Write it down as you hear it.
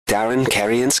Darren,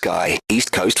 Kerry and Sky,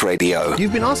 East Coast Radio.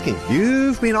 You've been asking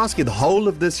the whole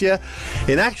of this year.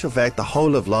 In actual fact, the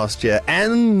whole of last year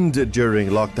and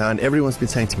during lockdown, everyone's been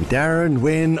saying to me, Darren,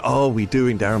 when are we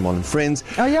doing Darren Moll and Friends?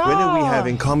 Oh, yeah. When are we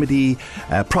having comedy,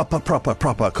 proper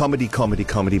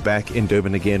comedy back in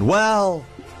Durban again? Well,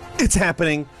 it's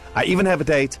happening. I even have a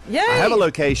date. Yay. I have a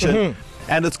location.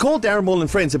 And it's called Darren Moll and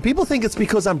Friends. And people think it's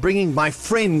because I'm bringing my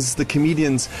friends, the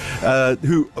comedians,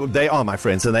 who they are my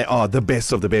friends and they are the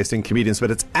best of the best in comedians. But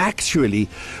it's actually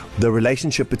the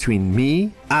relationship between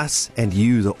me, us, and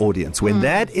you, the audience. When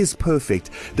that is perfect,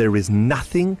 there is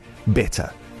nothing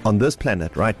better on this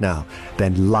planet right now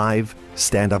than live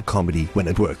stand-up comedy when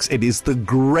it works. It is the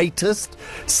greatest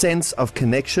sense of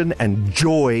connection and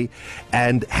joy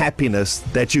and happiness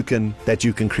that you can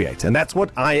create, and that's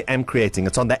what I am creating.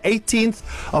 It's on the 18th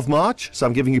of March, so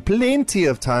I'm giving you plenty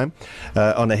of time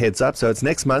on a heads up. So it's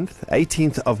next month,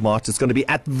 18th of March. It's going to be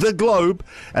at the Globe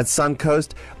at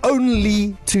Suncoast.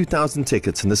 Only 2,000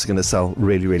 tickets, and this is going to sell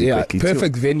really quickly.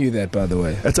 Perfect venue, that, by the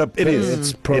way. It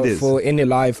is for any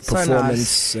live So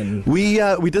performance. nice. And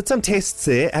we did some tests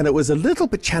there, and it was a little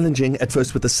bit challenging at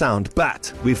first with the sound,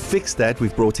 but we've fixed that.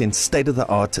 We've brought in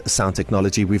state-of-the-art sound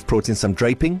technology. We've brought in some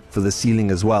draping for the ceiling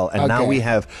as well, and now we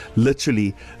have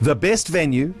literally the best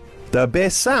venue, the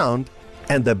best sound,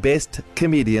 and the best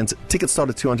comedians. Tickets start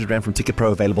at 200 Rand from Ticket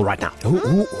Pro, available right now.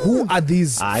 who are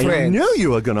these I friends? knew you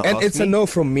were going to ask And it's me. a no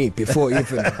from me before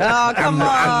even. Oh, come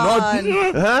on.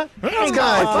 Huh?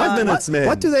 Sky, 5 minutes, man.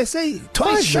 What do they say?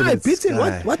 Twice 5 shy, minutes, bitten.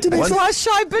 Sky. What do they say? Twice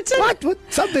shy bitten. What?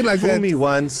 Something like Fool that. me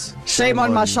once. Shame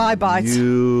on my shy bite.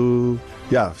 You.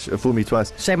 Yeah, fool me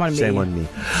twice. Shame on me. Shame on me.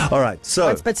 All right, so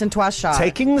Once bitten, twice shy.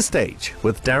 taking the stage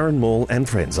with Darren Moll and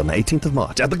Friends on the 18th of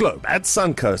March at the Globe at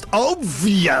Suncoast.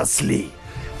 Obviously,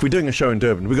 if we're doing a show in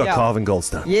Durban, we got Carvin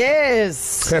Goldstone.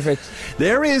 Yes. Perfect.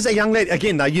 There is a young lady,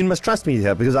 again, now you must trust me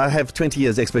here because I have 20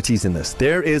 years expertise in this.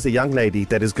 There is a young lady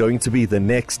that is going to be the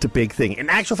next big thing.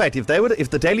 In actual fact, if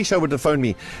the Daily Show would have phoned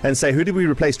me and say, who did we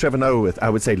replace Trevor Noah with?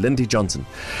 I would say Lindy Johnson.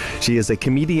 She is a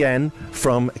comedian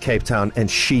from Cape Town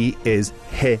and she is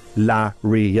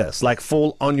hilarious. Like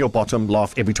fall on your bottom,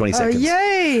 laugh every 20 seconds.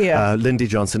 Yay. Lindy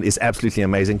Johnson is absolutely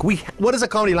amazing. What is a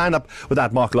comedy lineup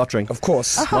without Mark Lottering? Of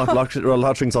course. Mark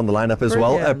Lottering's on the lineup as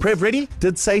well. Brilliant. Prev Reddy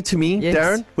did say to me, Yes.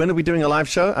 Darren, when are we doing a live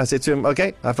show? I said to him,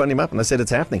 okay. I phoned him up and I said it's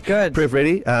happening. Good. Prev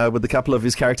Reddy with a couple of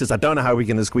his characters. I don't know how we're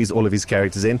going to squeeze all of his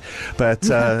characters in, but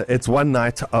it's one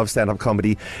night of stand-up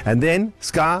comedy. And then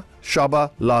Ska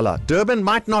Shaba Lala. Durban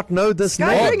might not know this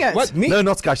Sky name. doing it. What, me? No,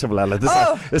 not Sky Shabalala.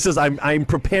 This is I'm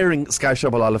preparing Sky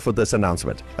Shabalala for this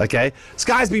announcement. Okay,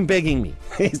 Sky's been begging me.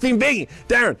 He's been begging.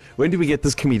 Darren, when do we get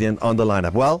this comedian on the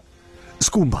lineup? Well,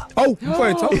 Skoomba Oh,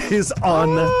 wait. is on.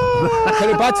 Can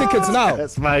you buy tickets now?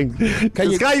 That's fine. you-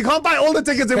 Sky, you can't buy all the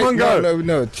tickets in one go.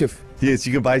 No, Chief. Yes,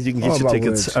 you can get Oh, your my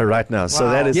tickets word. right now. So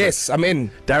that is Yes, I'm in.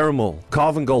 Darren Moll,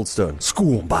 Carvin Goldstone,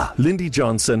 Skoomba, Lindy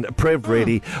Johnson, Prev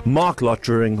Reddy, Mark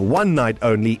Lottering, one night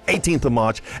only, 18th of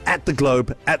March at the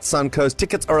Globe at Suncoast.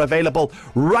 Tickets are available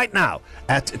right now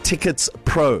at Tickets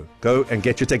Pro. Go and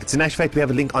get your tickets. In actual fact, we have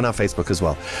a link on our Facebook as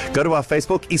well. Go to our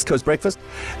Facebook, East Coast Breakfast,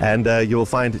 and you will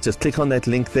find, just click on that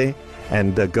link there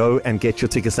and go and get your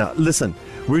tickets now. Listen,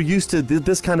 we're used to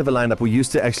this kind of a lineup. We're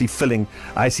used to actually filling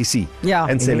ICC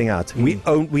and selling out.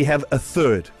 We have a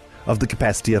third of the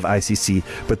capacity of ICC,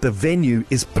 but the venue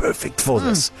is perfect for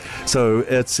this. So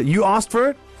it's you asked for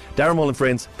it. Darren Moll and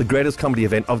Friends, the greatest comedy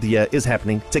event of the year, is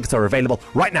happening. Tickets are available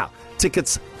right now.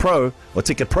 Tickets Pro or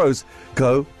Ticket Pros,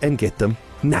 go and get them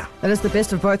now. That is the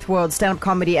best of both worlds, stand-up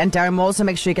comedy and Darren Moll, so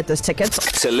make sure you get those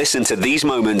tickets. To listen to these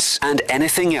moments and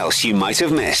anything else you might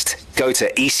have missed, go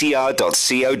to ecr.co.za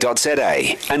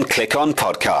and click on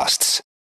podcasts.